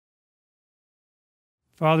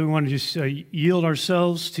Father, we want to just yield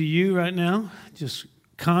ourselves to you right now, just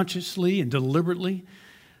consciously and deliberately.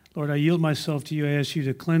 Lord, I yield myself to you. I ask you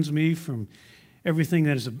to cleanse me from everything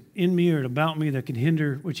that is in me or about me that can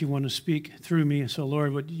hinder what you want to speak through me. So,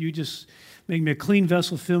 Lord, would you just make me a clean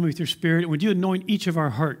vessel, fill me with your Spirit, and would you anoint each of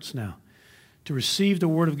our hearts now to receive the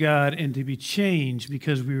Word of God and to be changed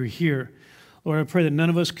because we were here. Lord, I pray that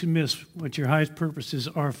none of us can miss what your highest purposes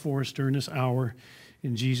are for us during this hour.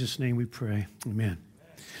 In Jesus' name we pray. Amen.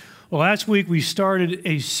 Well, last week we started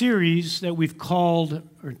a series that we've called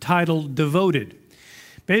or titled Devoted.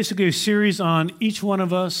 Basically a series on each one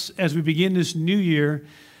of us as we begin this new year,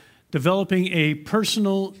 developing a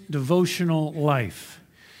personal devotional life.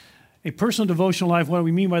 A personal devotional life, what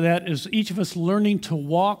we mean by that is each of us learning to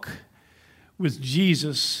walk with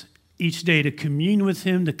Jesus each day, to commune with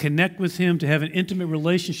him, to connect with him, to have an intimate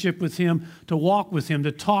relationship with him, to walk with him,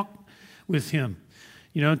 to talk with him.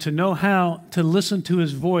 To know how to listen to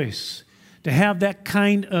his voice, to have that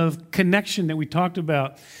kind of connection that we talked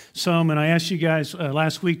about some. And I asked you guys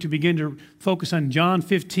last week to begin to focus on John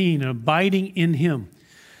 15 and abiding in him.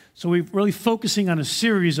 So we're really focusing on a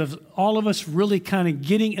series of all of us really kind of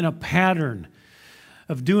getting in a pattern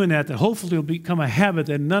of doing that hopefully will become a habit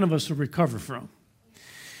that none of us will recover from.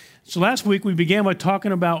 So last week we began by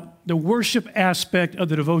talking about the worship aspect of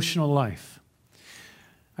the devotional life.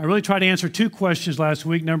 I really tried to answer two questions last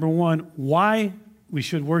week. Number one, why we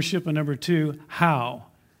should worship, and number two, how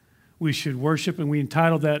we should worship. And we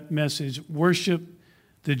entitled that message, Worship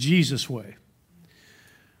the Jesus Way.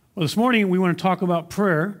 Well, this morning we want to talk about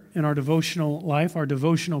prayer in our devotional life, our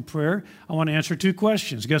devotional prayer. I want to answer two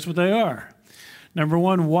questions. Guess what they are? Number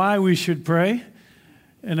one, why we should pray,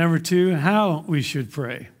 and number two, how we should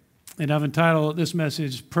pray. And I've entitled this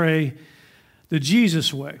message, Pray the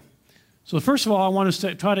Jesus Way. So first of all, I want us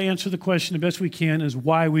to try to answer the question the best we can is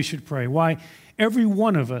why we should pray. Why every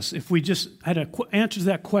one of us, if we just had an answer to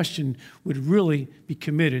that question, would really be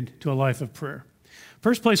committed to a life of prayer.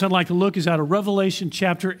 First place I'd like to look is out of Revelation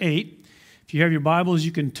chapter 8. If you have your Bibles,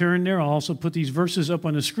 you can turn there. I'll also put these verses up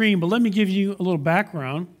on the screen. But let me give you a little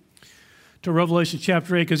background to Revelation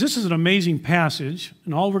chapter 8, because this is an amazing passage,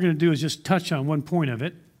 and all we're going to do is just touch on one point of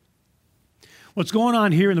it. What's going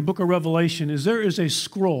on here in the book of Revelation is there is a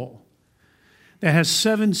scroll that has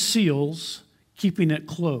 7 seals, keeping it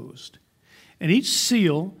closed. And each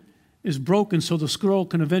seal is broken so the scroll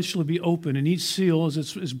can eventually be opened. And each seal, as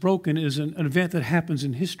it's broken, is an event that happens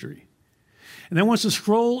in history. And then once the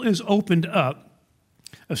scroll is opened up,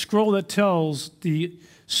 a scroll that tells the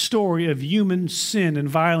story of human sin and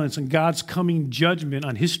violence and God's coming judgment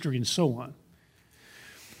on history and so on.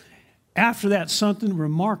 After that, something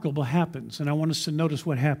remarkable happens. And I want us to notice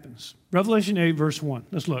what happens. Revelation 8, verse 1.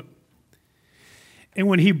 Let's look. And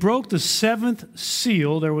when he broke the 7th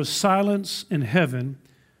seal, there was silence in heaven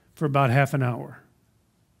for about half an hour.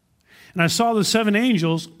 And I saw the 7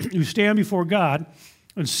 angels who stand before God,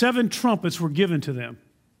 and 7 trumpets were given to them.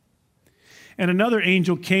 And another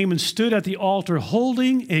angel came and stood at the altar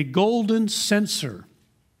holding a golden censer.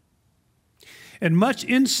 And much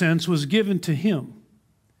incense was given to him,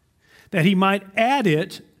 that he might add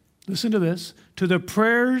it, listen to this, to the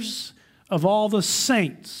prayers of all the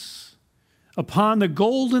saints upon the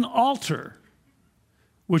golden altar,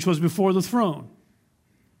 which was before the throne.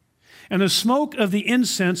 And the smoke of the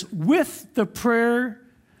incense with the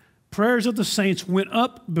prayers of the saints went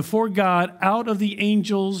up before God out of the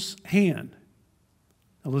angel's hand.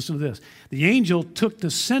 Now listen to this. The angel took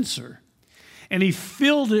the censer and he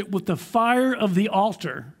filled it with the fire of the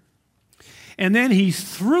altar. And then he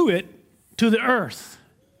threw it to the earth.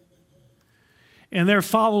 And there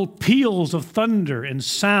followed peals of thunder and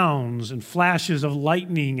sounds and flashes of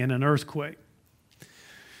lightning and an earthquake.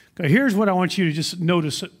 Okay, here's what I want you to just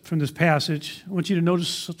notice from this passage. I want you to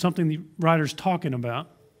notice something the writer's talking about.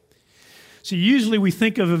 See, usually we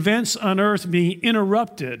think of events on earth being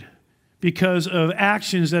interrupted because of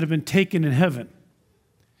actions that have been taken in heaven.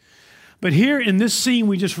 But here in this scene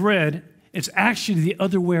we just read, it's actually the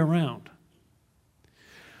other way around.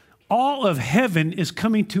 All of heaven is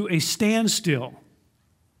coming to a standstill.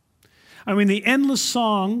 I mean, the endless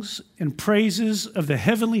songs and praises of the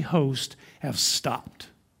heavenly host have stopped.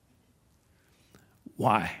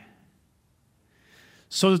 Why?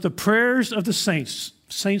 So that the prayers of the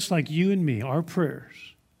saints like you and me, our prayers,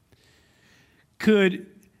 could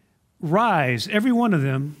rise, every one of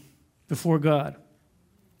them, before God.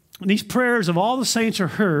 And these prayers of all the saints are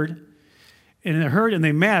heard, and they're heard and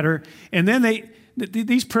they matter, and then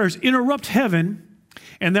these prayers interrupt heaven,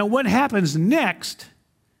 and then what happens next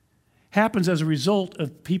happens as a result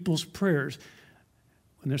of people's prayers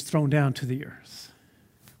when they're thrown down to the earth.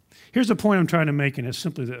 Here's the point I'm trying to make, and it's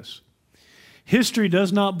simply this. History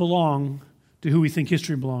does not belong to who we think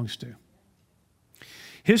history belongs to.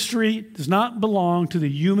 History does not belong to the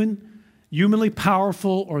humanly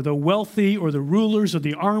powerful or the wealthy or the rulers or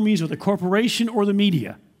the armies or the corporation or the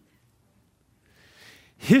media.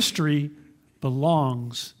 History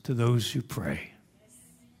belongs to those who pray.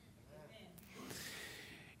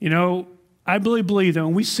 You know, I really believe that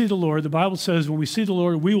when we see the Lord, the Bible says when we see the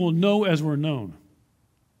Lord, we will know as we're known.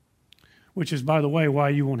 Which is, by the way, why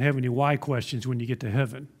you won't have any why questions when you get to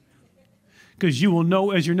heaven. Because you will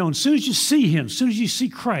know as you're known. As soon as you see him, as soon as you see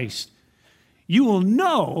Christ, you will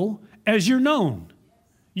know as you're known.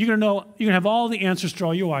 You're going to know, you're going to have all the answers to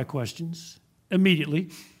all your why questions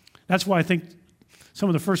immediately. That's why I think some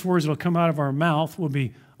of the first words that will come out of our mouth will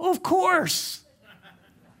be, oh, of course.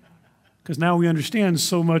 Because now we understand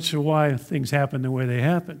so much of why things happen the way they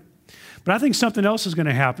happen. But I think something else is going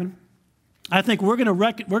to happen. I think we're going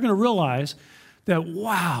to realize that,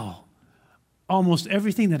 wow, almost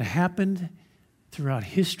everything that happened throughout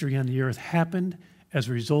history on the earth happened as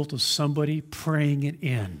a result of somebody praying it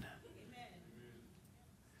in. Amen.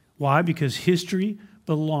 Why? Because history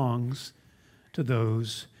belongs to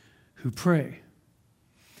those who pray.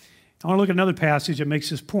 I want to look at another passage that makes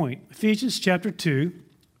this point. Ephesians chapter 2,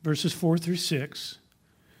 verses 4 through 6.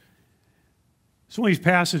 It's one of these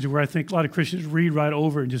passages where I think a lot of Christians read right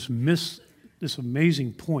over and just miss this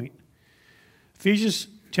amazing point. Ephesians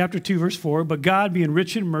chapter 2, verse 4, but God, being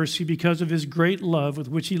rich in mercy because of his great love with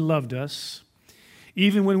which he loved us,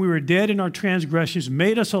 even when we were dead in our transgressions,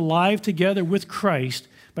 made us alive together with Christ.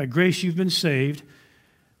 By grace you've been saved.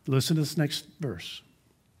 Listen to this next verse.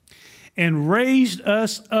 And raised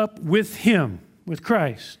us up with him, with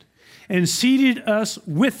Christ, and seated us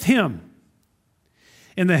with him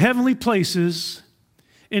in the heavenly places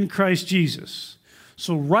in Christ Jesus.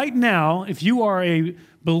 So right now, if you are a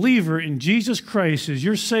believer in Jesus Christ as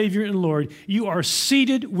your Savior and Lord, you are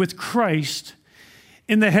seated with Christ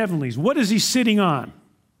in the heavenlies. What is he sitting on?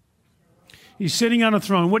 He's sitting on a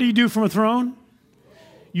throne. What do you do from a throne?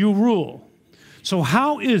 You rule. So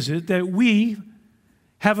how is it that we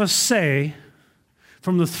have a say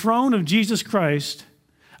from the throne of Jesus Christ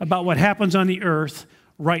about what happens on the earth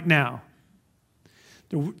right now?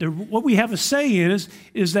 What we have a say in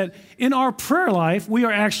is that in our prayer life, we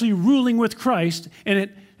are actually ruling with Christ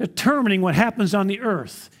and determining what happens on the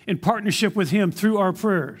earth in partnership with him through our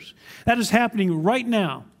prayers. That is happening right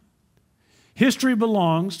now. History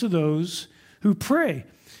belongs to those who pray.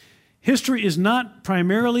 History is not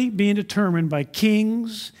primarily being determined by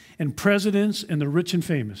kings and presidents and the rich and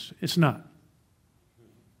famous. It's not.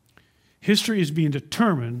 History is being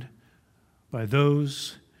determined by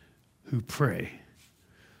those who pray.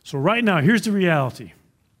 So right now, here's the reality.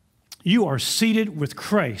 You are seated with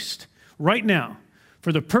Christ right now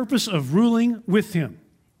for the purpose of ruling with him.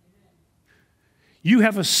 You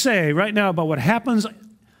have a say right now about what happens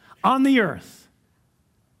on the earth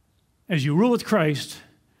as you rule with Christ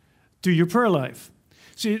through your prayer life.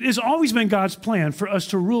 See, it's always been God's plan for us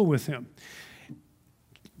to rule with him.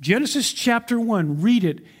 Genesis chapter 1, read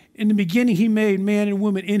it. In the beginning, he made man and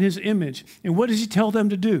woman in his image. And what does he tell them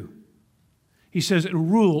to do? He says,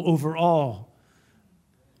 rule over all,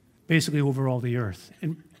 basically over all the earth.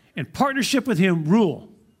 In partnership with him, rule.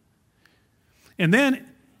 And then,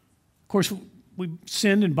 of course, we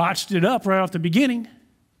sinned and botched it up right off the beginning.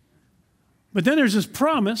 But then there's this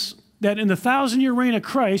promise that in the 1,000-year reign of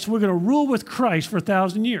Christ, we're going to rule with Christ for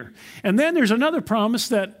 1,000 years. And then there's another promise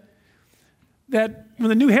that when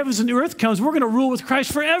the new heavens and new earth comes, we're going to rule with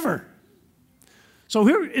Christ forever. So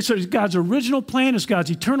here, it's God's original plan, it's God's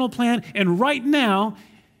eternal plan, and right now,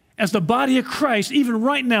 as the body of Christ, even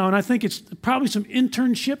right now, and I think it's probably some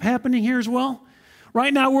internship happening here as well,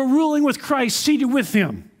 right now we're ruling with Christ, seated with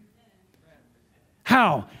him.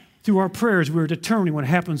 How? Through our prayers, we're determining what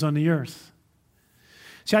happens on the earth.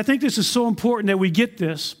 See, I think this is so important that we get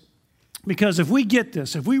this, because if we get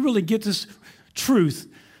this, if we really get this truth,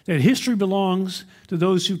 that history belongs to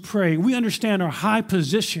those who pray, we understand our high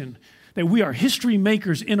position, that we are history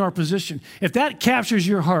makers in our position. If that captures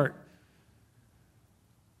your heart,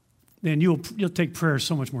 then you'll take prayer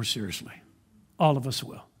so much more seriously. All of us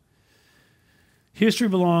will. History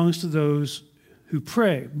belongs to those who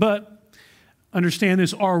pray. But understand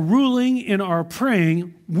this, our ruling and our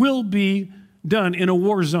praying will be done in a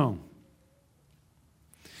war zone.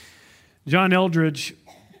 John Eldridge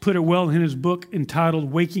put it well in his book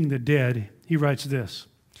entitled Waking the Dead. He writes this: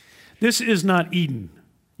 this is not Eden.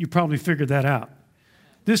 You probably figured that out.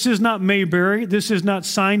 This is not Mayberry. This is not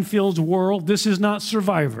Seinfeld's world. This is not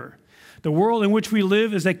Survivor. The world in which we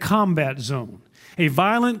live is a combat zone. a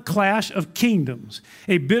violent clash of kingdoms,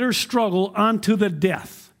 a bitter struggle unto the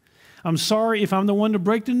death. I'm sorry if I'm the one to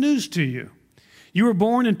break the news to you. You were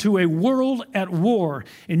born into a world at war,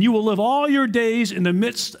 and you will live all your days in the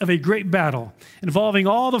midst of a great battle involving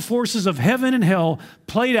all the forces of heaven and hell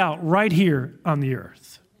played out right here on the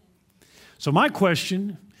earth. So my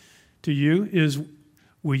question to you is,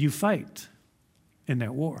 will you fight in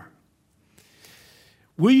that war?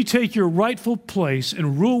 Will you take your rightful place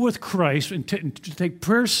and rule with Christ and take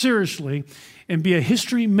prayer seriously and be a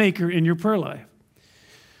history maker in your prayer life?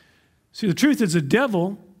 See, the truth is the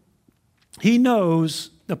devil, he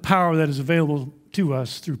knows the power that is available to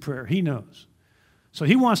us through prayer. He knows. So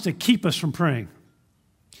he wants to keep us from praying.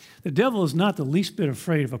 The devil is not the least bit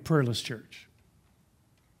afraid of a prayerless church.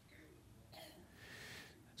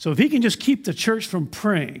 So if he can just keep the church from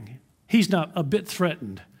praying, he's not a bit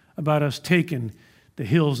threatened about us taking the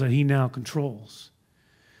hills that he now controls.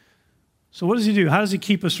 So what does he do? How does he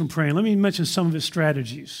keep us from praying? Let me mention some of his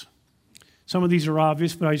strategies. Some of these are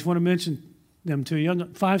obvious, but I just want to mention them to you.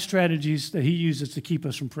 5 strategies that he uses to keep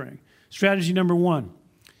us from praying. Strategy number 1,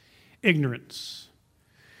 ignorance.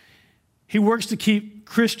 He works to keep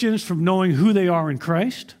Christians from knowing who they are in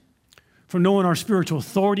Christ, from knowing our spiritual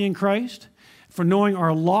authority in Christ, for knowing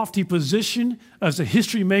our lofty position as a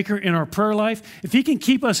history maker in our prayer life. If he can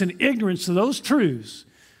keep us in ignorance to those truths,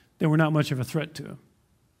 then we're not much of a threat to him.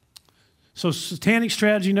 So satanic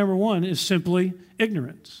strategy number 1 is simply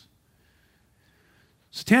ignorance.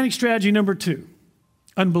 Satanic strategy number 2,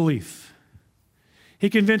 unbelief. He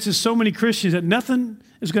convinces so many Christians that nothing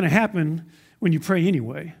is going to happen when you pray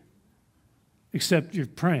anyway, except you're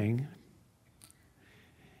praying.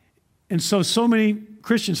 And so many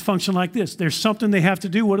Christians function like this. There's something they have to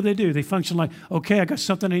do. What do? They function like, okay, I got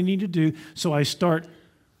something I need to do, so I start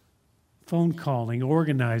phone calling,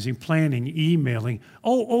 organizing, planning, emailing.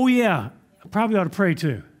 Oh yeah, I probably ought to pray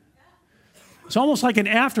too. It's almost like an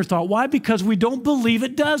afterthought. Why? Because we don't believe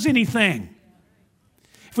it does anything.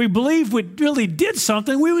 If we believed we really did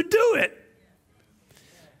something, we would do it.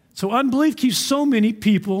 So unbelief keeps so many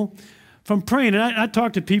people from praying. And I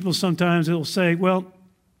talk to people sometimes that will say, well,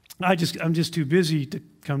 I'm just too busy to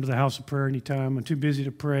come to the house of prayer anytime. I'm too busy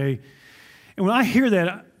to pray. And when I hear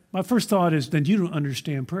that, my first thought is, then you don't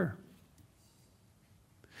understand prayer.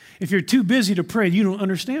 If you're too busy to pray, you don't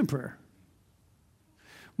understand prayer.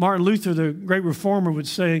 Martin Luther, the great reformer, would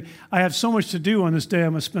say, I have so much to do on this day,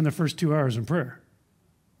 I'm going to spend the first 2 hours in prayer.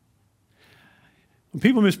 When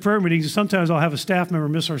people miss prayer meetings, sometimes I'll have a staff member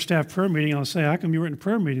miss our staff prayer meeting, and I'll say, how come you weren't in a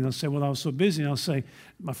prayer meeting? They'll say, well, I was so busy. And I'll say,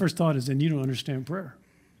 my first thought is, then you don't understand prayer.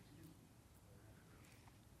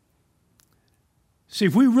 See,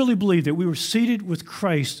 if we really believe that we were seated with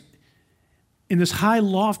Christ in this high,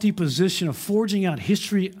 lofty position of forging out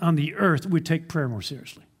history on the earth, we'd take prayer more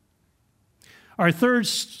seriously. Our third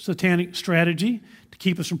satanic strategy to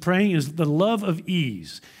keep us from praying is the love of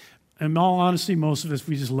ease. In all honesty, most of us,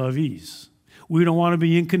 we just love ease. We don't want to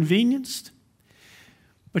be inconvenienced.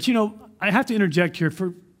 But, I have to interject here.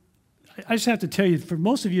 I just have to tell you, for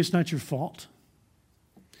most of you, it's not your fault.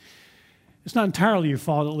 It's not entirely your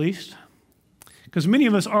fault, at least. Because many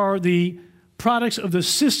of us are the products of the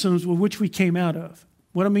systems with which we came out of.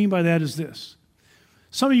 What I mean by that is this.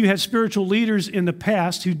 Some of you had spiritual leaders in the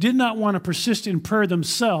past who did not want to persist in prayer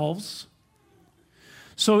themselves.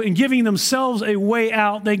 So in giving themselves a way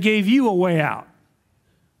out, they gave you a way out.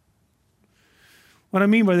 What I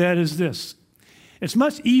mean by that is this. It's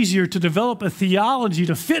much easier to develop a theology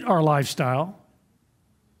to fit our lifestyle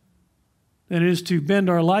than it is to bend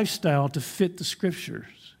our lifestyle to fit the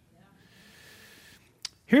Scriptures.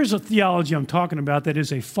 Here's a theology I'm talking about that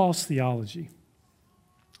is a false theology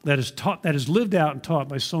that is taught, that is lived out and taught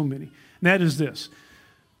by so many. And that is this.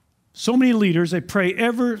 So many leaders, they pray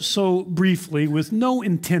ever so briefly with no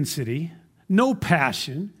intensity, no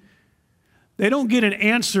passion. They don't get an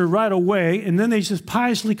answer right away, and then they just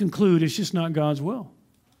piously conclude it's just not God's will.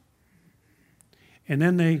 And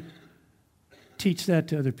then they teach that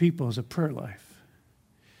to other people as a prayer life.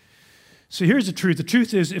 So here's the truth. The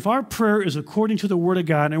truth is, if our prayer is according to the Word of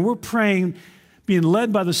God, and we're praying, being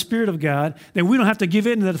led by the Spirit of God, then we don't have to give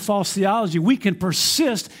in to that false theology. We can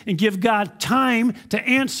persist and give God time to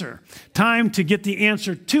answer, time to get the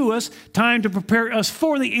answer to us, time to prepare us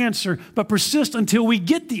for the answer, but persist until we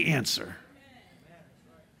get the answer.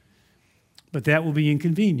 But that will be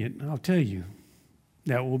inconvenient, I'll tell you.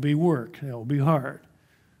 That will be work. That will be hard.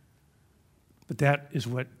 But that is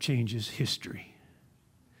what changes history.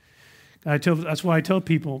 That's why I tell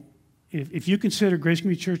people, if you consider Grace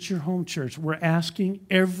Community Church your home church, we're asking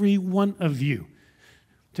every one of you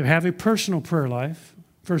to have a personal prayer life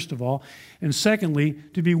first of all. And secondly,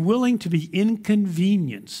 to be willing to be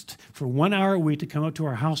inconvenienced for 1 hour a week to come up to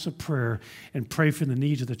our house of prayer and pray for the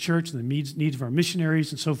needs of the church and the needs of our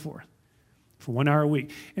missionaries and so forth for 1 hour a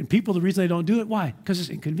week. And people, the reason they don't do it, why? Because it's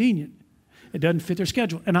inconvenient. It doesn't fit their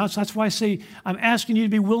schedule. And that's why I say I'm asking you to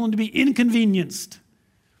be willing to be inconvenienced,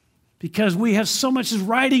 because we have so much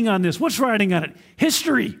riding on this. What's riding on it?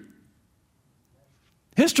 History.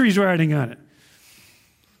 History's riding on it.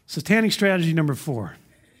 Satanic strategy number 4.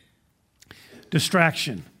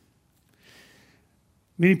 Distraction.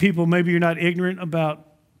 Many people, maybe you're not ignorant about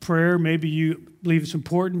prayer. Maybe you believe it's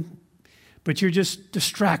important, but you're just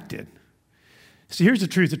distracted. See, here's the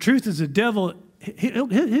truth. The truth is the devil,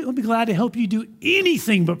 he'll be glad to help you do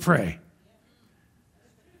anything but pray.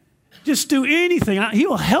 Just do anything. He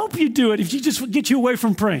will help you do it if you just get you away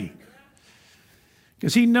from praying.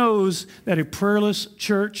 Because he knows that a prayerless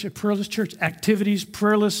church activities,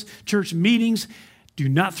 prayerless church meetings do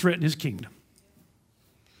not threaten his kingdom.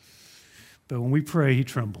 But when we pray, he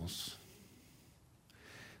trembles.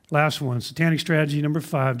 Last one, satanic strategy number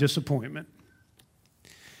 5, disappointment.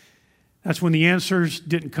 That's when the answers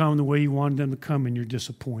didn't come the way you wanted them to come and you're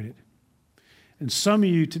disappointed. And some of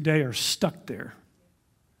you today are stuck there.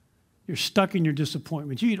 You're stuck in your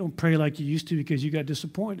disappointment. You don't pray like you used to because you got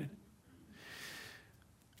disappointed.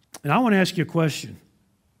 And I want to ask you a question.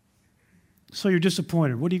 So you're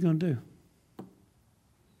disappointed. What are you going to do?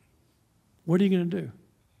 What are you going to do?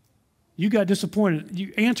 You got disappointed.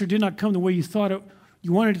 Your answer did not come the way you thought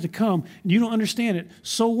you wanted it to come, and you don't understand it.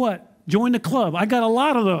 So what? Join the club. I got a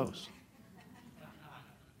lot of those.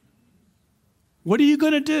 What are you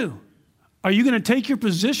going to do? Are you going to take your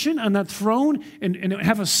position on that throne and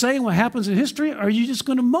have a say in what happens in history? Or are you just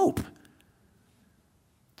going to mope?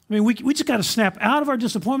 I mean, we just got to snap out of our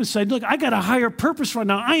disappointment and say, look, I got a higher purpose right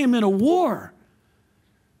now. I am in a war.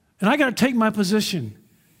 And I got to take my position.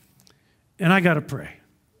 And I got to pray.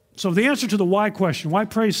 So the answer to the why question, why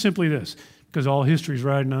pray, is simply this: because all history is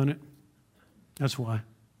riding on it. That's why.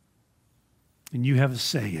 And you have a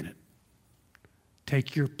say in it.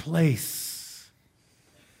 Take your place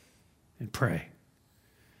and pray.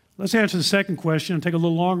 Let's answer the second question and take a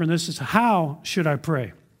little longer. And this is, how should I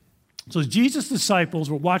pray? So Jesus' disciples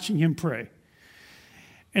were watching him pray.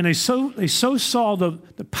 And they so saw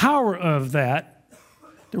the power of that,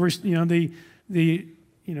 the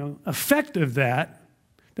effect of that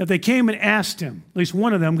they came and asked him. At least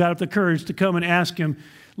one of them got up the courage to come and ask him,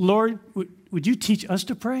 Lord, would you teach us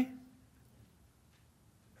to pray?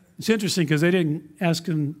 It's interesting because they didn't ask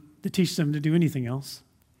him to teach them to do anything else.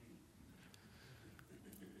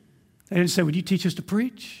 They didn't say, would you teach us to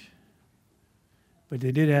preach? But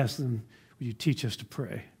they did ask them, would you teach us to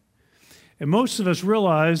pray? And most of us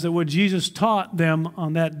realize that what Jesus taught them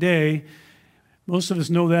on that day, most of us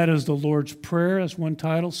know that as the Lord's Prayer. That's one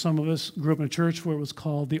title. Some of us grew up in a church where it was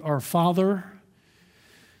called the Our Father.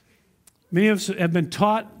 Many of us have been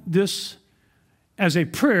taught this as a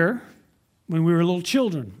prayer when we were little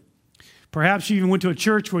children. Perhaps you even went to a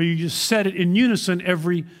church where you just said it in unison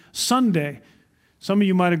every Sunday. Some of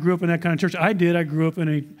you might have grew up in that kind of church. I did. I grew up in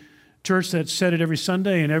a church that said it every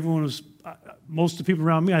Sunday, and everyone was, most of the people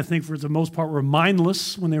around me, I think for the most part, were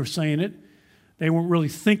mindless when they were saying it. They weren't really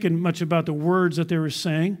thinking much about the words that they were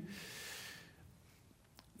saying.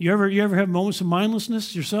 You ever have moments of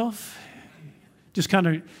mindlessness yourself? Just kind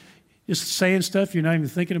of just saying stuff, you're not even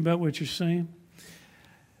thinking about what you're saying?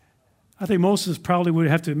 I think most of us probably would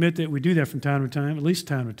have to admit that we do that from time to time, at least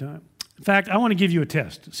time to time. In fact, I want to give you a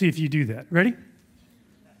test, see if you do that. Ready?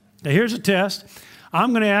 Now, here's a test.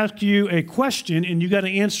 I'm going to ask you a question, and you got to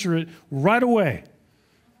answer it right away.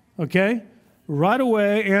 Okay? Right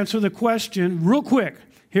away, answer the question real quick.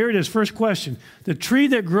 Here it is, first question. The tree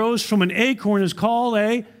that grows from an acorn is called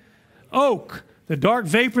a oak. The dark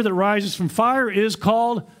vapor that rises from fire is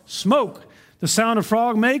called smoke. The sound a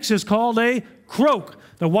frog makes is called a croak.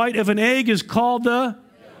 The white of an egg is called the...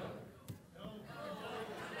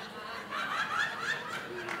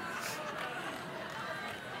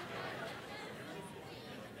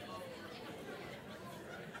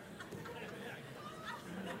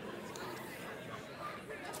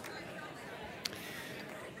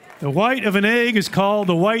 The white of an egg is called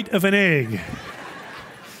the white of an egg.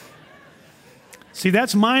 See,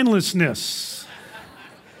 that's mindlessness.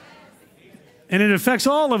 And it affects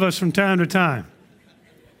all of us from time to time.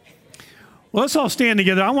 Well, let's all stand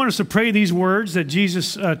together. I want us to pray these words that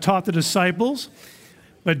Jesus taught the disciples,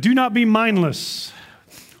 but do not be mindless.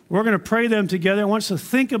 We're going to pray them together. I want us to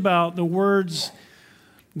think about the words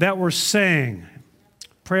that we're saying.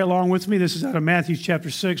 Pray along with me. This is out of Matthew chapter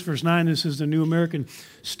 6, verse 9. This is the New American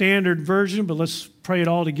Standard Version, but let's pray it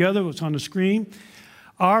all together. It's on the screen.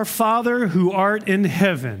 Our Father who art in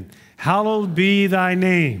heaven, hallowed be thy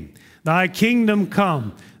name. Thy kingdom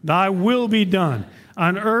come, thy will be done,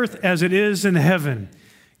 on earth as it is in heaven.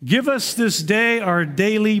 Give us this day our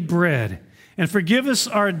daily bread, and forgive us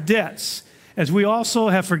our debts, as we also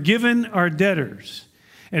have forgiven our debtors.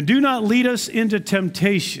 And do not lead us into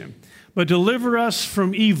temptation, but deliver us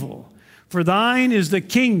from evil. For thine is the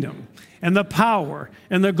kingdom, and the power,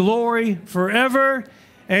 and the glory forever.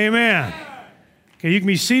 Amen. Okay, you can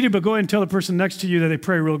be seated, but go ahead and tell the person next to you that they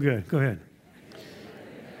pray real good. Go ahead.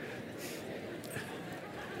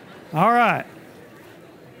 All right.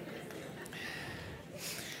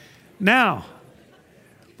 Now,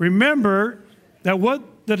 remember that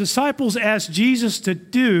what the disciples asked Jesus to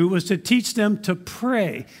do was to teach them to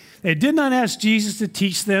pray. They did not ask Jesus to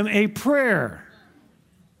teach them a prayer.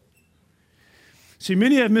 See,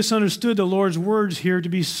 many have misunderstood the Lord's words here to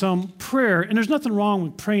be some prayer, and there's nothing wrong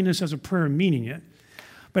with praying this as a prayer and meaning it.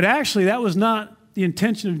 But actually, that was not the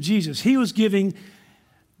intention of Jesus. He was giving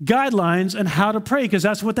guidelines on how to pray, because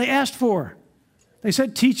that's what they asked for. They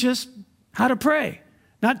said, teach us how to pray,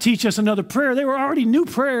 not teach us another prayer. They were already new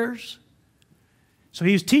prayers. So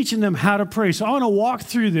he's teaching them how to pray. So I want to walk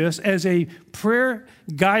through this as a prayer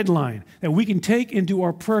guideline that we can take into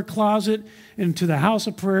our prayer closet, into the house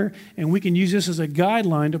of prayer, and we can use this as a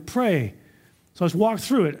guideline to pray. So let's walk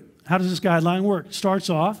through it. How does this guideline work? It starts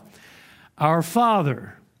off, our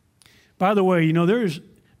Father. By the way, there's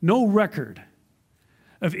no record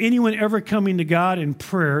of anyone ever coming to God in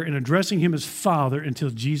prayer and addressing him as Father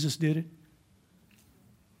until Jesus did it.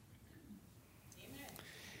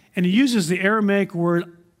 And he uses the Aramaic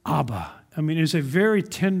word Abba. It's a very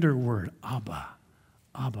tender word, Abba.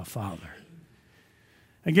 Abba, Father.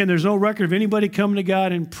 Again, there's no record of anybody coming to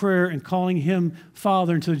God in prayer and calling him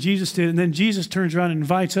Father until Jesus did. And then Jesus turns around and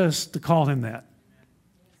invites us to call him that.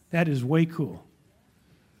 That is way cool.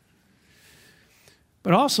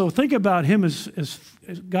 But also think about him as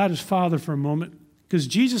God as Father for a moment, because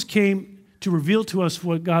Jesus came to reveal to us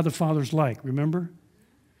what God the Father's like, remember?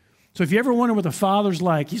 So if you ever wonder what the Father's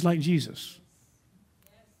like, he's like Jesus.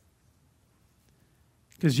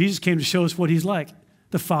 Because Jesus came to show us what he's like.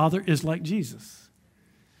 The Father is like Jesus.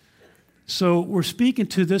 So we're speaking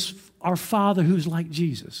to this, our Father who's like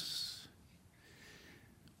Jesus.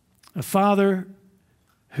 A Father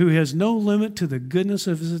who has no limit to the goodness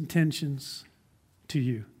of his intentions to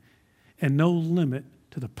you, and no limit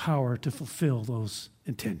to the power to fulfill those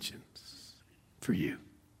intentions for you.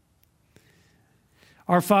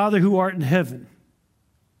 Our Father who art in heaven.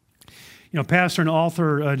 Pastor and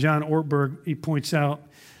author John Ortberg, he points out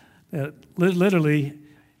that literally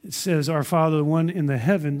it says, our Father, the one in the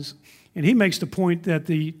heavens, and he makes the point that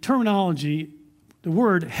the terminology, the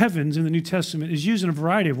word heavens in the New Testament is used in a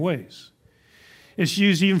variety of ways. It's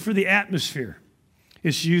used even for the atmosphere.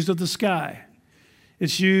 It's used of the sky.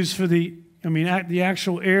 It's used for the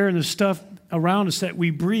actual air and the stuff around us that we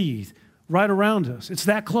breathe, right around us. It's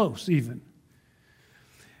that close even.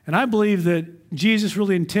 And I believe that Jesus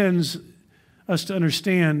really intends us to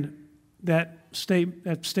understand that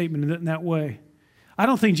statement in that way. I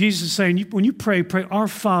don't think Jesus is saying, when you pray, our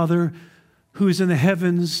Father who is in the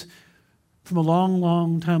heavens from a long,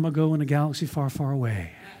 long time ago in a galaxy far, far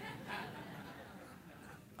away.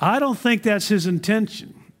 I don't think that's his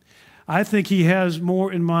intention. I think he has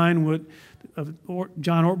more in mind what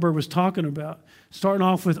John Ortberg was talking about, starting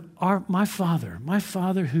off with my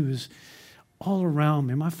Father who is all around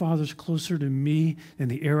me. My Father's closer to me than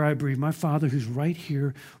the air I breathe. My Father who's right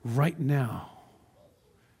here, right now.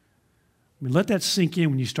 Let that sink in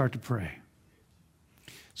when you start to pray.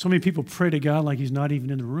 So many people pray to God like he's not even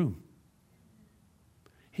in the room.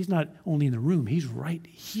 He's not only in the room, he's right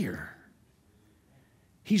here.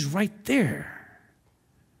 He's right there.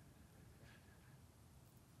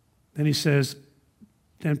 Then he says,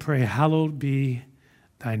 then pray, hallowed be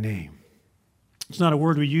thy name. It's not a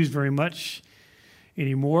word we use very much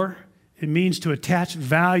anymore. It means to attach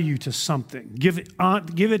value to something. Give it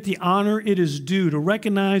the honor it is due, to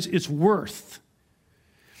recognize its worth.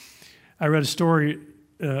 I read a story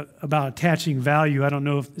about attaching value. I don't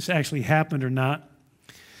know if this actually happened or not.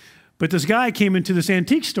 But this guy came into this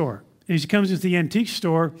antique store. And as he comes into the antique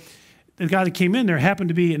store, the guy that came in there happened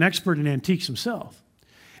to be an expert in antiques himself.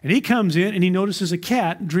 And he comes in and he notices a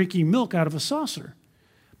cat drinking milk out of a saucer.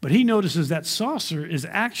 But he notices that saucer is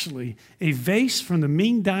actually a vase from the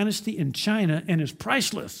Ming Dynasty in China and is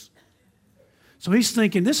priceless. So he's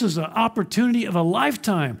thinking, this is an opportunity of a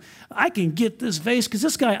lifetime. I can get this vase because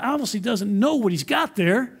this guy obviously doesn't know what he's got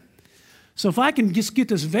there. So if I can just get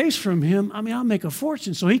this vase from him, I'll make a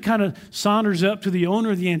fortune. So he kind of saunters up to the owner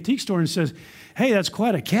of the antique store and says, hey, that's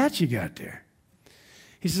quite a cat you got there.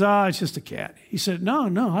 He says, it's just a cat. He said, no,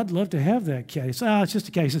 I'd love to have that cat. He said, it's just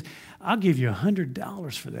a cat. He says, I'll give you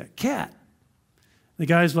 $100 for that cat. The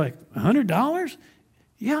guy's like, $100?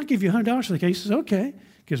 Yeah, I'll give you $100 for the cat. He says, okay.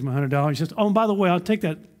 Gives him $100. He says, oh, and by the way, I'll take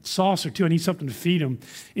that saucer too. I need something to feed him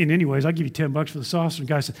in anyways. I'll give you $10 for the saucer. And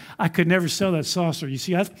the guy said, I could never sell that saucer. You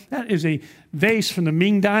see, that is a vase from the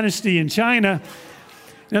Ming Dynasty in China.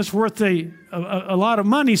 That's worth a lot of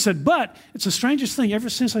money. He said, but it's the strangest thing. Ever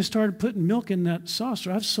since I started putting milk in that saucer,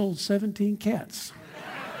 I've sold 17 cats.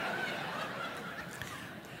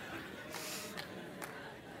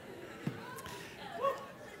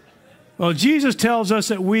 Well, Jesus tells us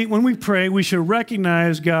that when we pray, we should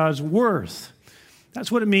recognize God's worth.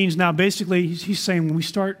 That's what it means now. Basically, he's saying when we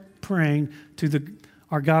start praying to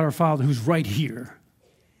our God, our Father, who's right here,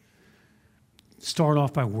 start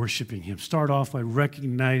off by worshiping him. Start off by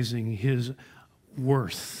recognizing his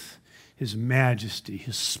worth, his majesty,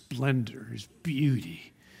 his splendor, his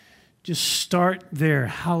beauty. Just start there.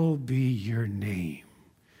 Hallowed be your name.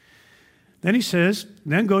 Then he says,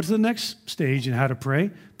 then go to the next stage in how to pray.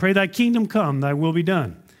 Pray thy kingdom come, thy will be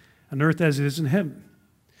done, on earth as it is in heaven.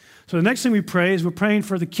 So the next thing we pray is we're praying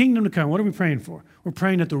for the kingdom to come. What are we praying for? We're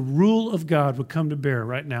praying that the rule of God would come to bear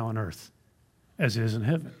right now on earth as it is in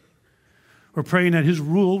heaven. We're praying that his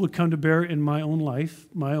rule would come to bear in my own life,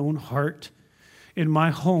 my own heart, in my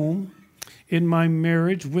home, in my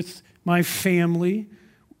marriage, with my family,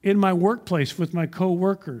 in my workplace, with my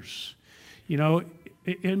co-workers,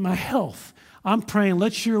 in my health. I'm praying,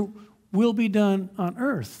 let your will be done on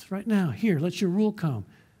earth right now, here. Let your rule come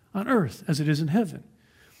on earth as it is in heaven.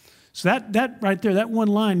 So that right there, that one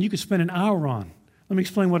line, you could spend an hour on. Let me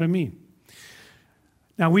explain what I mean.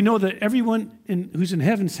 Now, we know that everyone who's in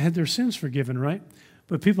heaven has had their sins forgiven, right?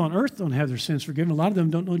 But people on earth don't have their sins forgiven. A lot of them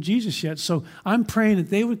don't know Jesus yet. So I'm praying that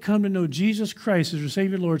they would come to know Jesus Christ as their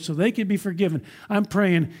Savior, Lord, so they could be forgiven. I'm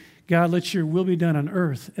praying, God, let your will be done on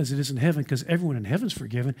earth as it is in heaven, because everyone in heaven's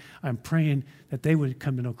forgiven. I'm praying that they would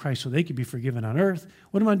come to know Christ so they could be forgiven on earth.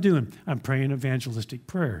 What am I doing? I'm praying evangelistic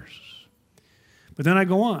prayers. But then I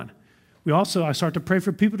go on. I start to pray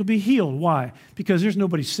for people to be healed. Why? Because there's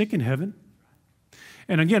nobody sick in heaven.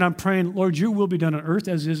 And again, I'm praying, Lord, your will be done on earth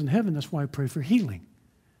as it is in heaven. That's why I pray for healing,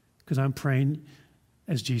 because I'm praying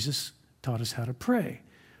as Jesus taught us how to pray.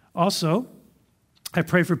 Also, I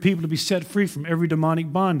pray for people to be set free from every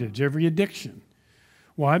demonic bondage, every addiction.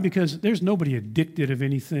 Why? Because there's nobody addicted of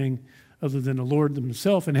anything other than the Lord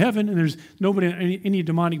himself in heaven, and there's nobody in any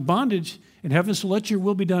demonic bondage in heaven, so let your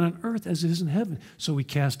will be done on earth as it is in heaven. So we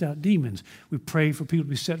cast out demons. We pray for people to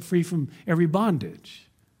be set free from every bondage.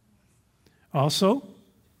 Also,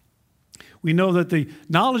 we know that the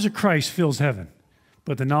knowledge of Christ fills heaven,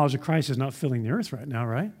 but the knowledge of Christ is not filling the earth right now,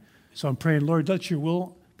 right? So I'm praying, Lord, let your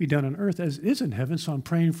will be done on earth as it is in heaven. So I'm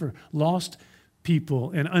praying for lost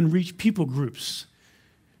people and unreached people groups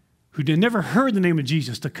who had never heard the name of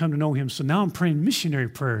Jesus to come to know him. So now I'm praying missionary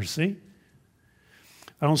prayers, see?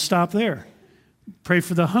 I don't stop there. Pray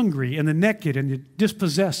for the hungry and the naked and the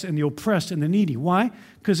dispossessed and the oppressed and the needy. Why?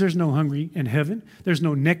 Because there's no hungry in heaven. There's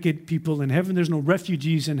no naked people in heaven. There's no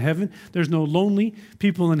refugees in heaven. There's no lonely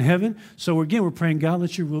people in heaven. So again, we're praying, God,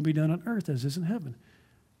 let your will be done on earth as it is in heaven.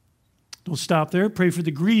 Don't stop there. Pray for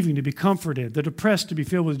the grieving to be comforted, the depressed to be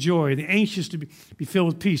filled with joy, the anxious to be filled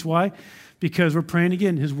with peace. Why? Because we're praying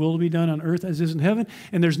again, his will to be done on earth as it is in heaven.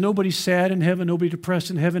 And there's nobody sad in heaven, nobody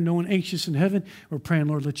depressed in heaven, no one anxious in heaven. We're praying,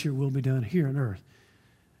 Lord, let your will be done here on earth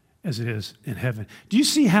as it is in heaven. Do you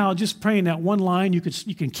see how just praying that one line, you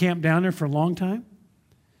can camp down there for a long time?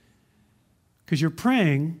 Because you're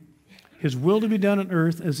praying his will to be done on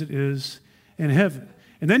earth as it is in heaven.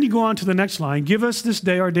 And then you go on to the next line, give us this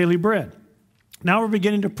day our daily bread. Now we're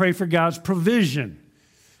beginning to pray for God's provision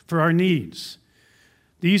for our needs.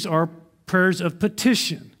 These are prayers of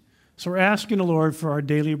petition. So we're asking the Lord for our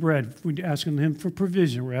daily bread. We're asking him for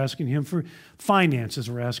provision. We're asking him for finances.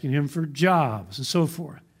 We're asking him for jobs and so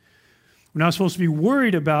forth. We're not supposed to be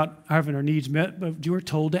worried about having our needs met, but you are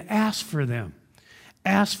told to ask for them.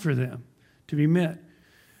 Ask for them to be met.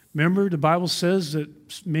 Remember, the Bible says that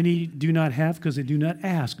many do not have because they do not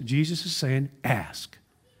ask. Jesus is saying, ask.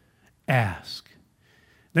 Ask.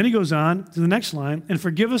 Then he goes on to the next line, and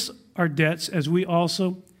forgive us our debts as we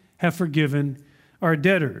also have forgiven our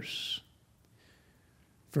debtors.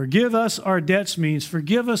 Forgive us our debts means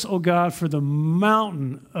forgive us, O God, for the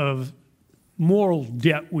mountain of moral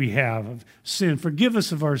debt we have of sin. Forgive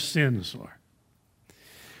us of our sins, Lord.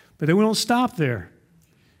 But then we don't stop there.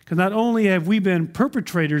 Because not only have we been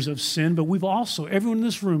perpetrators of sin, but we've also, everyone in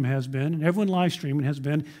this room has been, and everyone live streaming has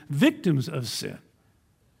been victims of sin.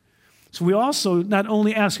 So we also not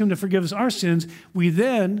only ask him to forgive us our sins, we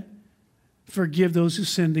then forgive those who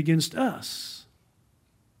sinned against us.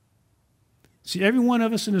 See, every one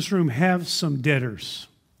of us in this room have some debtors.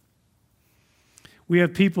 We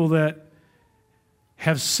have people that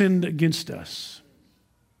have sinned against us.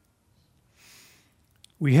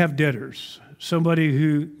 We have debtors. Somebody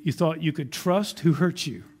who you thought you could trust who hurt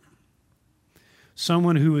you.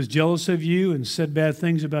 Someone who was jealous of you and said bad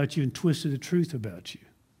things about you and twisted the truth about you.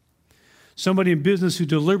 Somebody in business who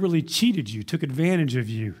deliberately cheated you, took advantage of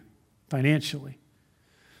you financially.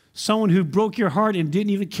 Someone who broke your heart and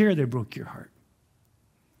didn't even care they broke your heart.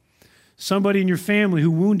 Somebody in your family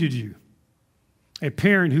who wounded you. A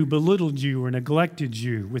parent who belittled you or neglected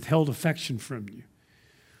you, withheld affection from you.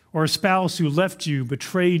 Or a spouse who left you,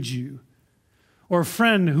 betrayed you. Or a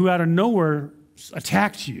friend who out of nowhere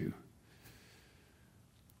attacked you.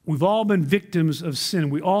 We've all been victims of sin.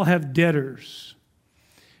 We all have debtors.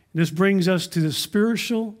 And this brings us to the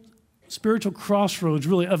spiritual crossroads,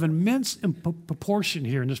 really, of immense proportion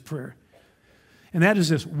here in this prayer. And that is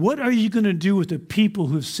this: what are you going to do with the people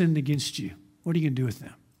who have sinned against you? What are you going to do with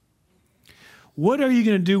them? What are you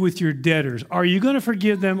going to do with your debtors? Are you going to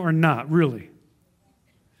forgive them or not, really?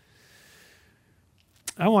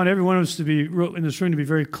 I want every one of us to be, in this room, to be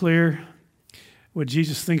very clear what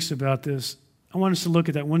Jesus thinks about this. I want us to look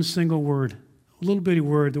at that one single word, a little bitty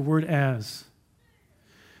word, the word as.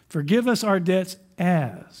 Forgive us our debts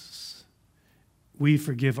as we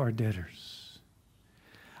forgive our debtors.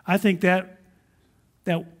 I think that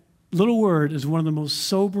little word is one of the most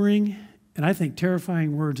sobering and I think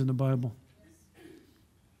terrifying words in the Bible.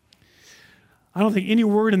 I don't think any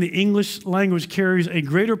word in the English language carries a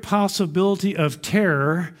greater possibility of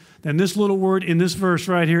terror than this little word in this verse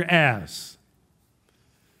right here, as.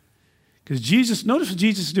 Because Jesus, notice what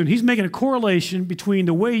Jesus is doing. He's making a correlation between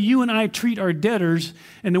the way you and I treat our debtors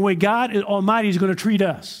and the way God Almighty is going to treat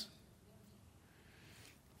us.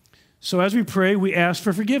 So as we pray, we ask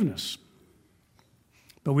for forgiveness.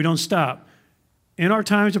 But we don't stop. In our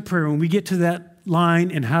times of prayer, when we get to that line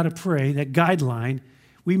in how to pray, that guideline,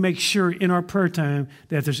 we make sure in our prayer time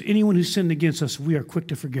that if there's anyone who sinned against us, we are quick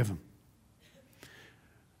to forgive them.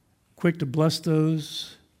 Quick to bless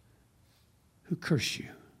those who curse you.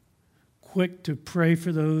 Quick to pray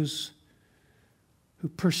for those who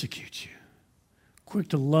persecute you. Quick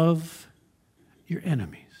to love your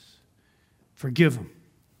enemies. Forgive them.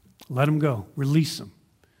 Let them go. Release them.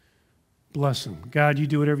 Bless them. God, you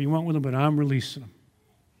do whatever you want with them, but I'm releasing them.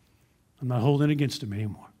 I'm not holding it against them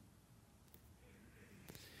anymore.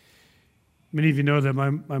 Many of you know that my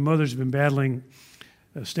mother's been battling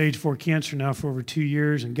stage 4 cancer now for over 2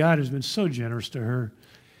 years, and God has been so generous to her.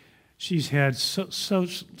 She's had so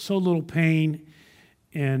little pain,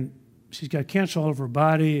 and she's got cancer all over her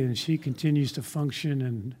body, and she continues to function,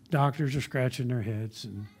 and doctors are scratching their heads.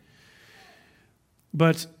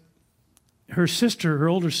 But her sister, her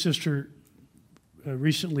older sister,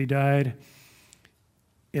 recently died,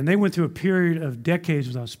 and they went through a period of decades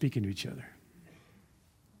without speaking to each other.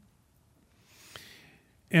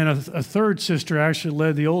 And a third sister actually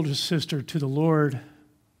led the oldest sister to the Lord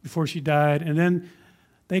before she died. And then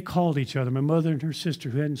they called each other. My mother and her sister,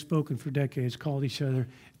 who hadn't spoken for decades, called each other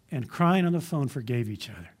and crying on the phone forgave each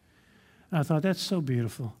other. And I thought, that's so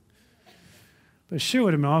beautiful. But it sure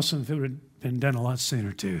would have been awesome if it would have been done a lot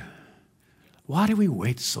sooner too. Why do we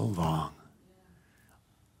wait so long?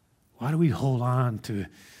 Why do we hold on to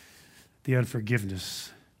the unforgiveness?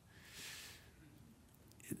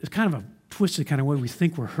 It's kind of a twisted kind of way we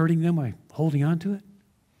think we're hurting them by holding on to it.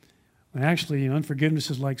 When actually, unforgiveness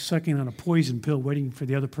is like sucking on a poison pill waiting for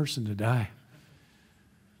the other person to die.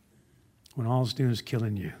 When all it's doing is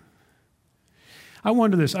killing you. I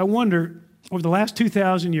wonder this. I wonder, over the last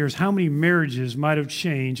 2,000 years, how many marriages might have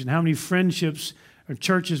changed and how many friendships or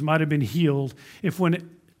churches might have been healed if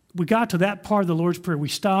when we got to that part of the Lord's Prayer, we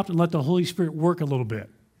stopped and let the Holy Spirit work a little bit.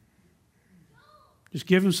 Just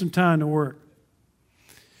give him some time to work.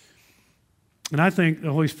 And I think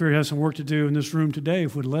the Holy Spirit has some work to do in this room today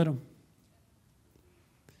if we'd let him.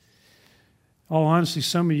 All honesty,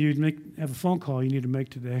 some of you have a phone call you need to make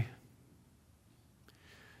today.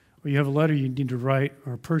 Or you have a letter you need to write,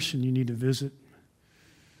 or a person you need to visit.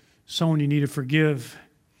 Someone you need to forgive.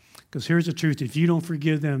 Because here's the truth. If you don't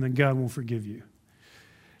forgive them, then God won't forgive you.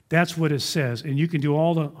 That's what it says. And you can do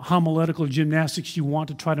all the homiletical gymnastics you want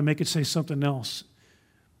to try to make it say something else.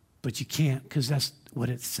 But you can't, because that's what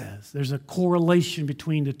it says. There's a correlation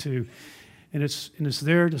between the two. And it's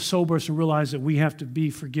there to sober us and realize that we have to be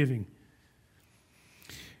forgiving.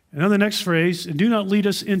 And then the next phrase, and do not lead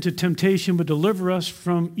us into temptation, but deliver us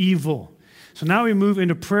from evil. So now we move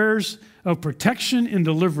into prayers of protection and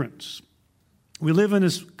deliverance. We live in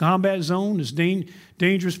this combat zone, this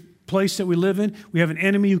dangerous place that we live in. We have an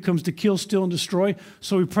enemy who comes to kill, steal, and destroy.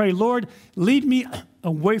 So we pray, Lord, lead me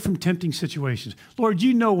away from tempting situations. Lord,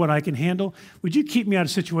 you know what I can handle. Would you keep me out of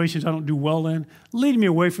situations I don't do well in? Lead me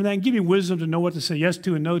away from that and give me wisdom to know what to say yes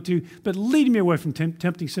to and no to, but lead me away from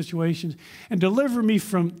tempting situations and deliver me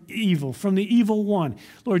from evil, from the evil one.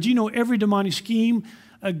 Lord, you know every demonic scheme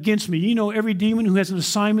against me. You know every demon who has an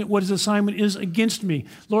assignment, what his assignment is against me.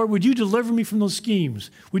 Lord, would you deliver me from those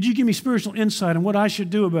schemes? Would you give me spiritual insight on what I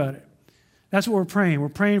should do about it? That's what we're praying. We're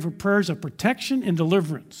praying for prayers of protection and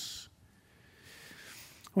deliverance.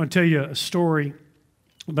 I want to tell you a story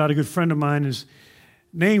about a good friend of mine. His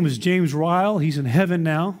name was James Ryle. He's in heaven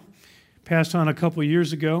now. Passed on a couple of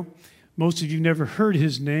years ago. Most of you never heard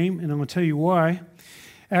his name, and I'm going to tell you why.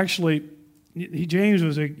 Actually, James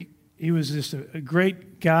was just a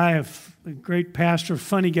great guy, a great pastor, a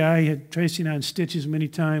funny guy. He had Tracy and I in stitches many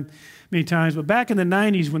times. But back in the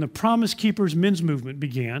 90s, when the Promise Keepers men's movement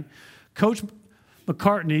began, Coach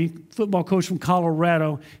McCartney, football coach from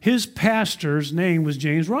Colorado, his pastor's name was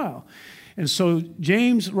James Ryle. And so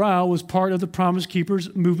James Ryle was part of the Promise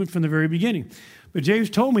Keepers movement from the very beginning. But James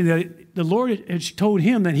told me that the Lord had told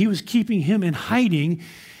him that he was keeping him in hiding,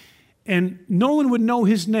 and no one would know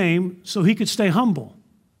his name so he could stay humble.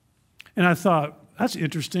 And I thought, that's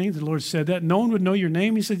interesting. The Lord said that. No one would know your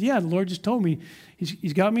name. He said, yeah, the Lord just told me.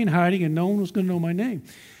 He's got me in hiding, and no one was going to know my name.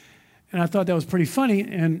 And I thought that was pretty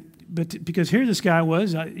funny. But because here this guy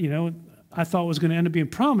was, I thought was going to end up being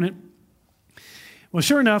prominent. Well,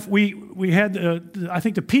 sure enough, we had, I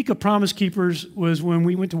think the peak of Promise Keepers was when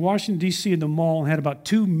we went to Washington, D.C. in the mall and had about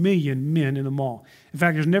 2 million men in the mall. In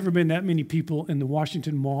fact, there's never been that many people in the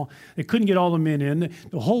Washington Mall. They couldn't get all the men in.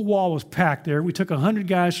 The whole wall was packed there. We took 100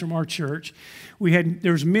 guys from our church.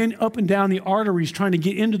 There was men up and down the arteries trying to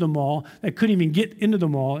get into the mall that couldn't even get into the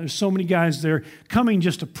mall. There's so many guys there coming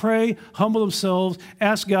just to pray, humble themselves,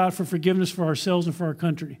 ask God for forgiveness for ourselves and for our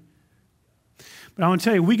country. But I want to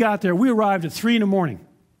tell you, we got there. We arrived at 3 in the morning.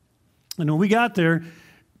 And when we got there,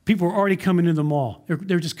 people were already coming into the mall.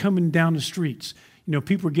 They're just coming down the streets.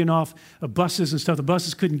 People were getting off of buses and stuff. The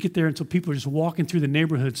buses couldn't get there until people were just walking through the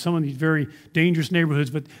neighborhoods, some of these very dangerous neighborhoods,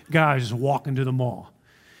 but guys just walking to the mall.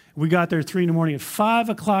 We got there at 3 in the morning. At 5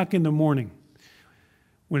 o'clock in the morning,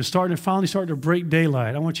 when it finally started to break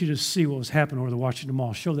daylight, I want you to see what was happening over the Washington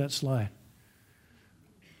Mall. Show that slide.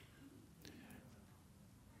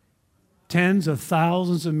 Tens of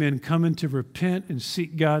thousands of men coming to repent and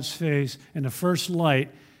seek God's face in the first light,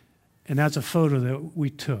 and that's a photo that we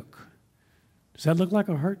took. Does that look like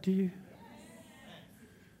a heart to you?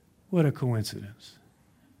 What a coincidence.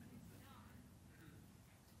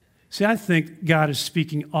 See, I think God is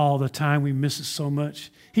speaking all the time. We miss it so much.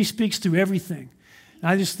 He speaks through everything. And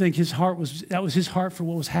I just think that was his heart for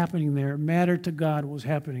what was happening there. It mattered to God what was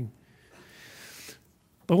happening.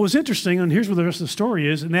 But what's interesting, and here's where the rest of the story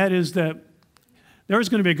is, and that is that there was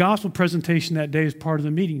going to be a gospel presentation that day as part of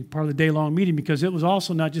the meeting, part of the day-long meeting, because it was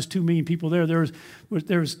also not just 2 million people there.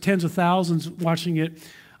 There was tens of thousands watching it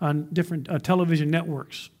on different television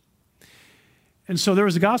networks. And so there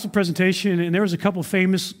was a gospel presentation, and there was a couple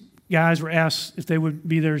famous guys were asked if they would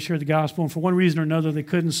be there to share the gospel, and for one reason or another, they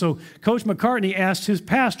couldn't. So Coach McCartney asked his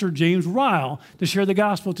pastor, James Ryle, to share the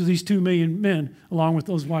gospel to these 2 million men, along with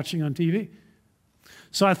those watching on TV.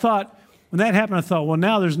 So I thought, when that happened, I thought, well,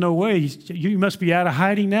 now there's no way. You must be out of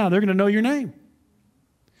hiding now. They're going to know your name.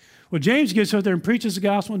 Well, James gets out there and preaches the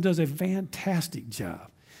gospel and does a fantastic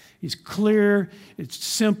job. He's clear, it's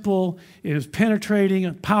simple, it is penetrating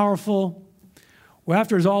and powerful. Well,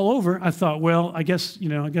 after it's all over, I thought, well, I guess they're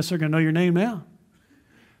going to know your name now.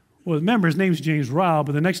 Well, remember, his name's James Ryle,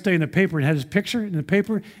 but the next day in the paper, it had his picture in the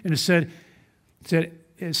paper, and it said,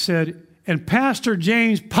 and Pastor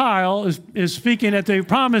James Pyle is speaking at the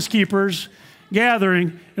Promise Keepers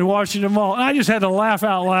gathering in Washington Mall. And I just had to laugh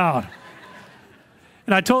out loud.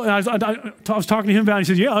 And I was talking to him about it.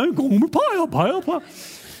 He said, yeah, I'm going with Pyle.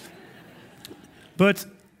 But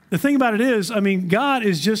the thing about it is, God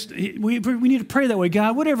is just, we need to pray that way.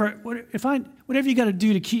 God, whatever you got to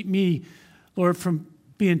do to keep me, Lord, from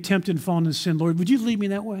being tempted and falling into sin, Lord, would you lead me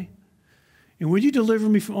that way? And would you deliver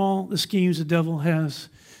me from all the schemes the devil has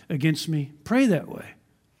against me? Pray that way.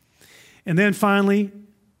 And then finally,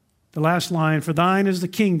 the last line, for thine is the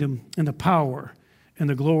kingdom and the power and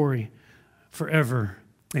the glory forever.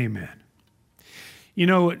 Amen.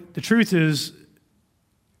 The truth is,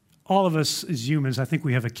 all of us as humans, I think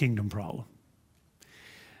we have a kingdom problem.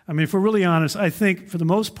 If we're really honest, I think for the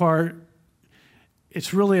most part,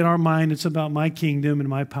 it's really in our mind, it's about my kingdom and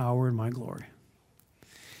my power and my glory.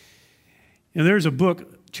 There's a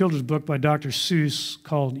children's book by Dr. Seuss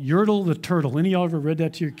called Yertle the Turtle. Any of y'all ever read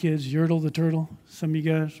that to your kids? Yertle the Turtle? Some of you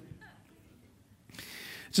guys?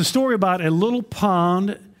 It's a story about a little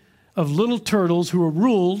pond of little turtles who are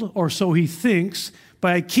ruled, or so he thinks,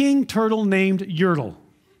 by a king turtle named Yertle.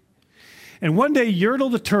 And one day, Yertle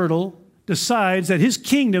the turtle decides that his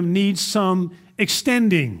kingdom needs some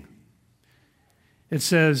extending. He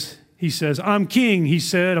says, I'm king, he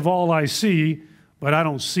said, of all I see, but I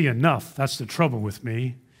don't see enough. That's the trouble with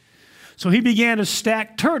me. So he began to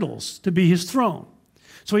stack turtles to be his throne.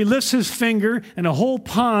 So he lifts his finger, and a whole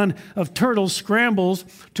pond of turtles scrambles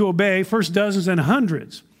to obey, first dozens and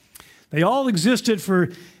hundreds. They all existed for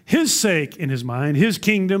his sake in his mind, his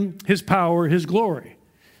kingdom, his power, his glory.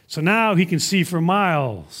 So now he can see for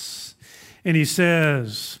miles. And he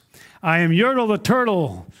says, I am Yertle the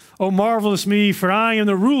turtle. O marvelous me, for I am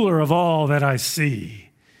the ruler of all that I see.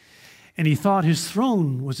 And he thought his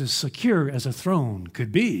throne was as secure as a throne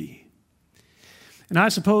could be. And I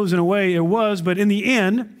suppose in a way it was, but in the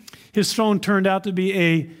end, his throne turned out to be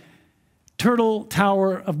a turtle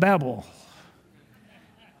tower of Babel.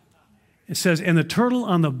 It says, and the turtle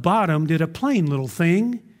on the bottom did a plain little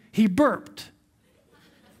thing. He burped.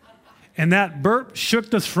 And that burp shook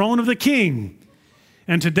the throne of the king.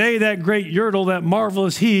 And today that great Yertle, that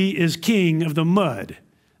marvelous he, is king of the mud.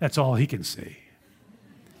 That's all he can see.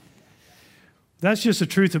 That's just the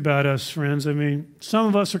truth about us, friends. I mean, some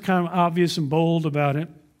of us are kind of obvious and bold about it.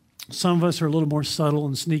 Some of us are a little more subtle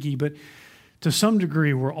and sneaky, but to some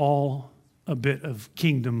degree, we're all a bit of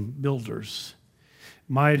kingdom builders.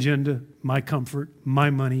 My agenda, my comfort, my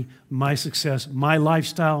money, my success, my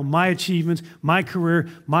lifestyle, my achievements, my career,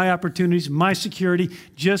 my opportunities, my security.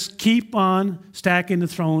 Just keep on stacking the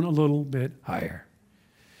throne a little bit higher.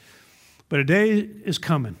 But a day is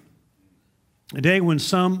coming. A day when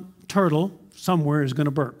some turtle somewhere is going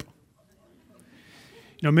to burp.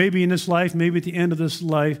 You know, maybe in this life, maybe at the end of this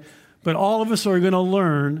life, but all of us are going to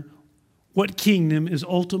learn what kingdom is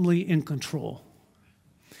ultimately in control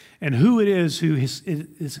and who it is, who his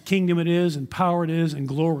kingdom it is, and power it is, and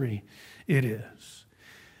glory it is.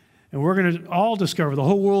 And we're going to all discover, the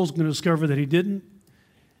whole world's going to discover that he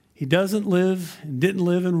doesn't live and didn't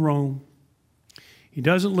live in Rome. He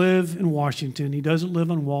doesn't live in Washington. He doesn't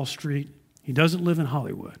live on Wall Street. He doesn't live in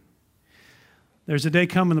Hollywood. There's a day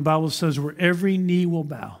coming, the Bible says, where every knee will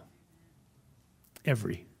bow.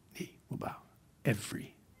 Every knee will bow.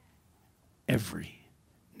 Every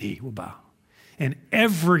knee will bow. And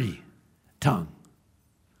every tongue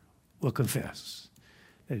will confess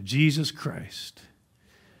that Jesus Christ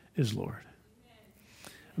is Lord.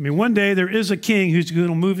 I mean, one day there is a king who's going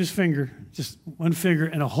to move his finger, just one finger,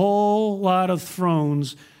 and a whole lot of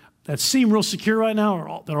thrones that seem real secure right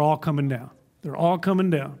now, they're all coming down. They're all coming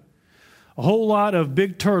down. A whole lot of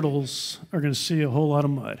big turtles are going to see a whole lot of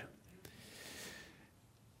mud.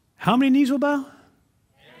 How many knees will bow?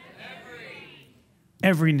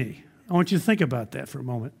 Every knee. I want you to think about that for a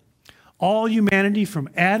moment. All humanity from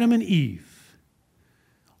Adam and Eve,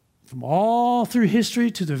 from all through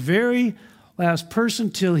history to the very last person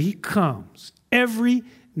till he comes, every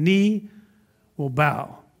knee will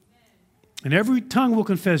bow. And every tongue will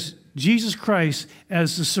confess Jesus Christ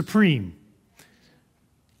as the supreme.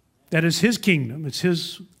 That is his kingdom, it's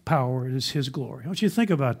his power, it is his glory. I want you to think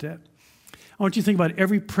about that. I want you to think about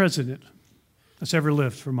every president that's ever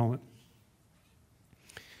lived for a moment.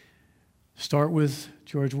 Start with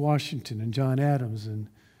George Washington and John Adams and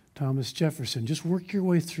Thomas Jefferson. Just work your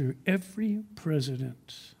way through every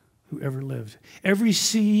president who ever lived, every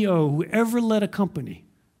CEO who ever led a company,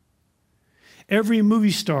 every movie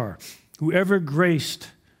star who ever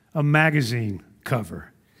graced a magazine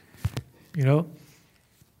cover, you know,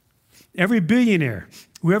 every billionaire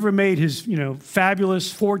who ever made his,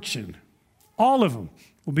 fabulous fortune, all of them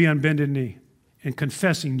will be on bended knee and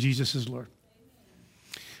confessing Jesus is Lord.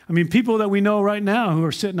 I mean, people that we know right now who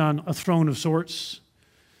are sitting on a throne of sorts,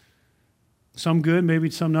 some good, maybe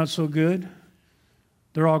some not so good,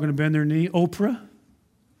 they're all going to bend their knee. Oprah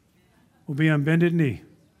will be on bended knee,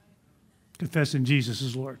 confessing Jesus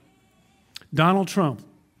is Lord. Donald Trump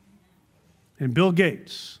and Bill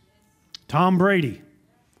Gates, Tom Brady,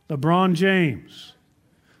 LeBron James,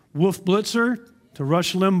 Wolf Blitzer to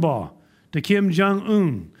Rush Limbaugh, to Kim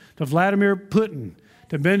Jong-un, to Vladimir Putin,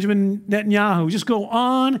 to Benjamin Netanyahu. Just go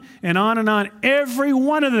on and on and on. Every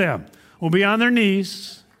one of them will be on their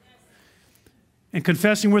knees and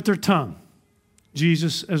confessing with their tongue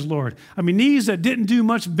Jesus as Lord. I mean, knees that didn't do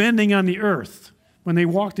much bending on the earth when they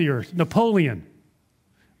walked the earth. Napoleon,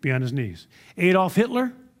 be on his knees. Adolf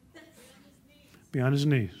Hitler, be on his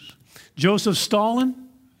knees. Joseph Stalin,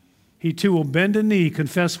 he too will bend a knee,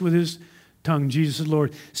 confess with his tongue Jesus is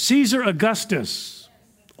Lord. Caesar Augustus,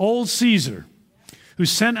 old Caesar, who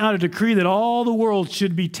sent out a decree that all the world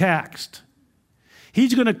should be taxed.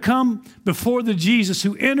 He's going to come before the Jesus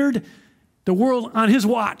who entered the world on his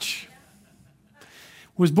watch,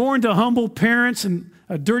 was born to humble parents in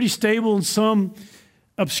a dirty stable in some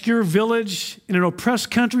obscure village in an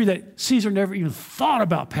oppressed country that Caesar never even thought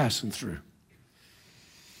about passing through.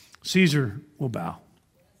 Caesar will bow.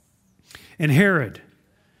 And Herod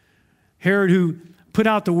who put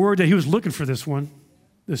out the word that he was looking for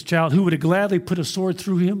this child, who would have gladly put a sword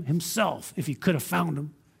through him himself if he could have found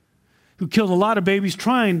him, who killed a lot of babies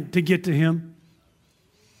trying to get to him.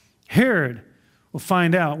 Herod will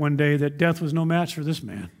find out one day that death was no match for this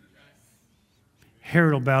man.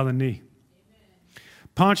 Herod will bow the knee.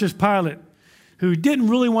 Pontius Pilate, who didn't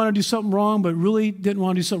really want to do something wrong, but really didn't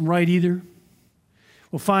want to do something right either,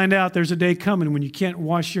 will find out there's a day coming when you can't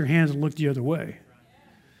wash your hands and look the other way.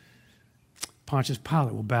 Pontius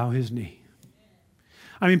Pilate will bow his knee.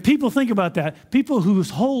 I mean, people think about that. People whose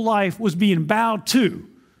whole life was being bowed to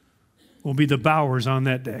will be the bowers on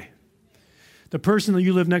that day. The person that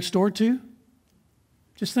you live next door to,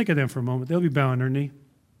 just think of them for a moment. They'll be bowing their knee.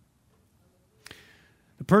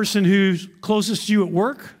 The person who's closest to you at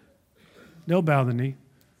work, they'll bow the knee.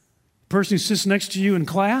 The person who sits next to you in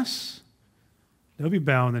class, they'll be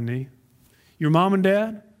bowing the knee. Your mom and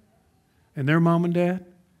dad, and their mom and dad,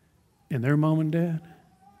 and their mom and dad,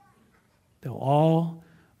 they'll all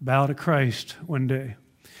bow to Christ one day.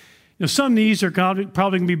 You know, some knees are probably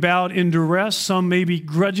going to be bowed in duress, some maybe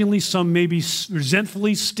grudgingly, some maybe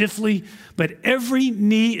resentfully, stiffly, but every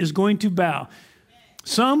knee is going to bow.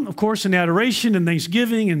 Some, of course, in adoration and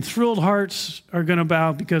thanksgiving and thrilled hearts are going to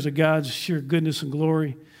bow because of God's sheer goodness and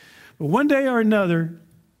glory. But one day or another,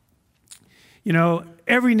 you know,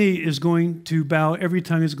 every knee is going to bow, every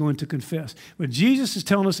tongue is going to confess. But Jesus is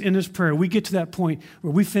telling us in this prayer, we get to that point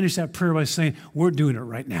where we finish that prayer by saying, we're doing it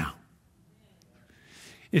right now.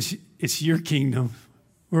 It's your kingdom.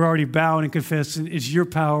 We're already bowing and confessing. It's your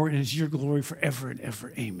power and it's your glory forever and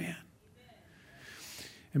ever. Amen.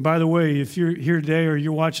 And by the way, if you're here today or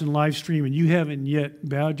you're watching live stream and you haven't yet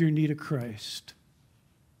bowed your knee to Christ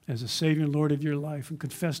as the Savior and Lord of your life and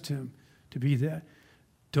confessed him to be that,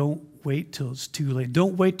 don't wait till it's too late.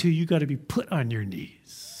 Don't wait till you got to be put on your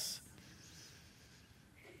knees,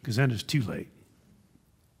 because then it's too late.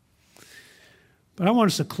 But I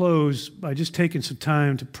want us to close by just taking some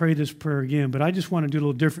time to pray this prayer again, but I just want to do it a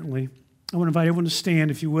little differently. I want to invite everyone to stand,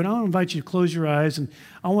 if you would. I want to invite you to close your eyes, and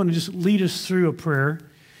I want to just lead us through a prayer.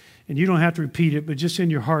 And you don't have to repeat it, but just in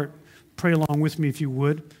your heart, pray along with me if you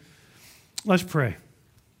would. Let's pray.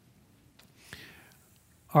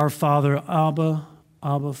 Our Father, Abba,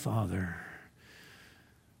 Father,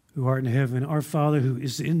 who art in heaven, our Father who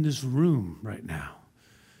is in this room right now,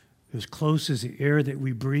 who's close as the air that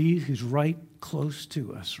we breathe, who's right close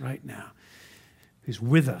to us right now, who's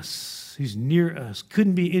with us, who's near us,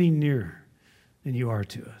 couldn't be any nearer than you are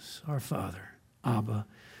to us. Our Father, Abba,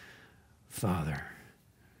 Father,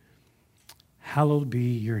 hallowed be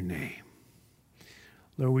your name.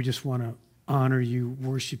 Lord, we just want to honor you,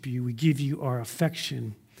 worship you. We give you our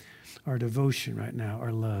affection, our devotion right now,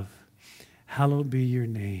 our love. Hallowed be your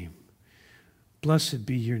name. Blessed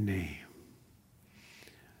be your name.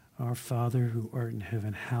 Our Father who art in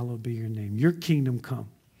heaven, hallowed be your name. Your kingdom come.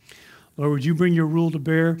 Lord, would you bring your rule to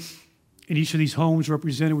bear in each of these homes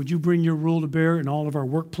represented? Would you bring your rule to bear in all of our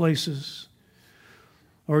workplaces?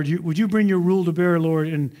 Lord, would you bring your rule to bear, Lord,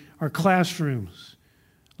 in our classrooms?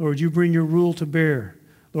 Lord, would you bring your rule to bear,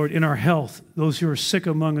 Lord, in our health? Those who are sick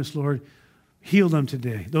among us, Lord, heal them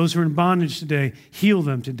today. Those who are in bondage today, heal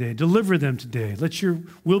them today. Deliver them today. Let your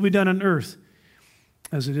will be done on earth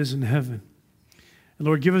as it is in heaven. And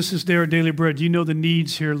Lord, give us this day our daily bread. You know the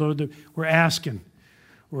needs here, Lord, that we're asking.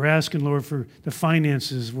 We're asking, Lord, for the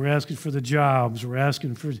finances. We're asking for the jobs. We're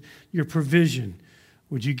asking for your provision.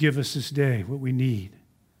 Would you give us this day what we need?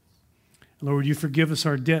 Lord, would you forgive us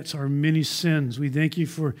our debts, our many sins. We thank you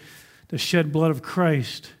for the shed blood of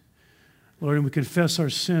Christ. Lord, and we confess our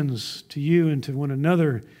sins to you and to one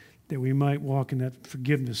another that we might walk in that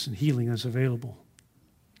forgiveness and healing that's available.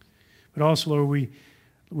 But also, Lord,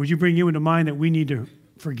 would you bring you into mind that we need to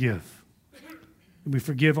forgive? And we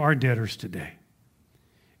forgive our debtors today.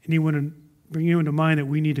 Anyone bring you into mind that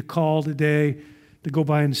we need to call today, to go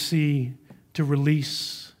by and see, to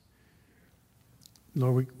release?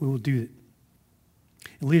 Lord, we will do it.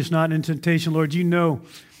 And lead us not into temptation, Lord. You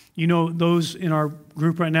know those in our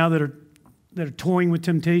group right now that are toying with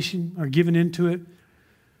temptation, are giving into it.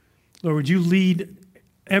 Lord, would you lead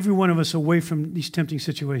every one of us away from these tempting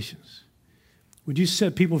situations? Would you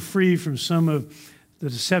set people free from some of the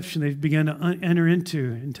deception they've begun to enter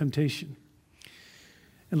into in temptation?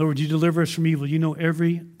 And Lord, would you deliver us from evil? You know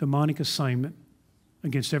every demonic assignment.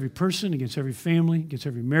 against every person, against every family, against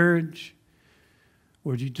every marriage.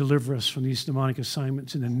 Lord, you deliver us from these demonic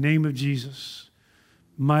assignments in the name of Jesus.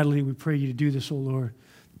 Mightily, we pray you to do this, O Lord.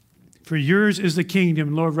 For yours is the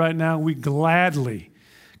kingdom. Lord, right now we gladly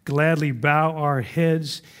bow our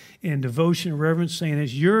heads in devotion and reverence, saying,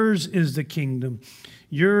 as yours is the kingdom,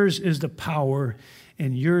 yours is the power,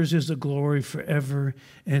 and yours is the glory forever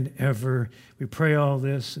and ever. We pray all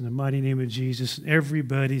this in the mighty name of Jesus. And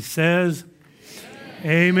everybody says,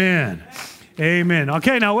 amen. Amen.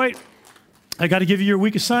 Okay, now wait. I got to give you your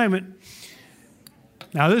week assignment.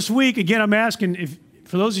 Now this week, again, I'm asking, if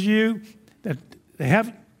for those of you that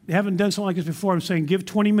haven't done something like this before, I'm saying give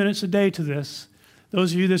 20 minutes a day to this.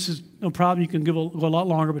 Those of you, this is no problem. You can go a lot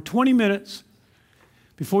longer, but 20 minutes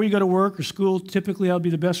before you go to work or school. Typically, that'll be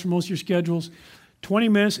the best for most of your schedules. 20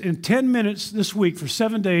 minutes and 10 minutes this week for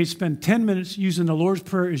 7 days. Spend 10 minutes using the Lord's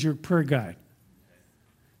Prayer as your prayer guide.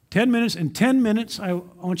 10 minutes and 10 minutes I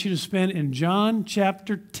want you to spend in John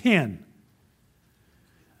chapter 10.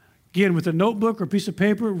 Again, with a notebook or a piece of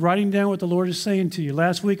paper, writing down what the Lord is saying to you.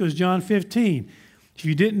 Last week it was John 15. If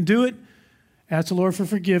you didn't do it, ask the Lord for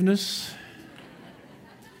forgiveness.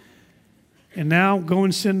 And now go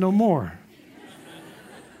and sin no more.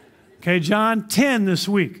 Okay, John 10 this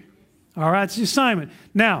week. All right, it's the assignment.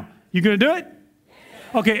 Now, you going to do it?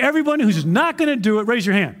 Okay, everyone who's not going to do it, raise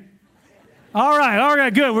your hand. All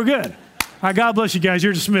right, good, we're good. All right, God bless you guys.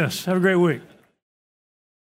 You're dismissed. Have a great week.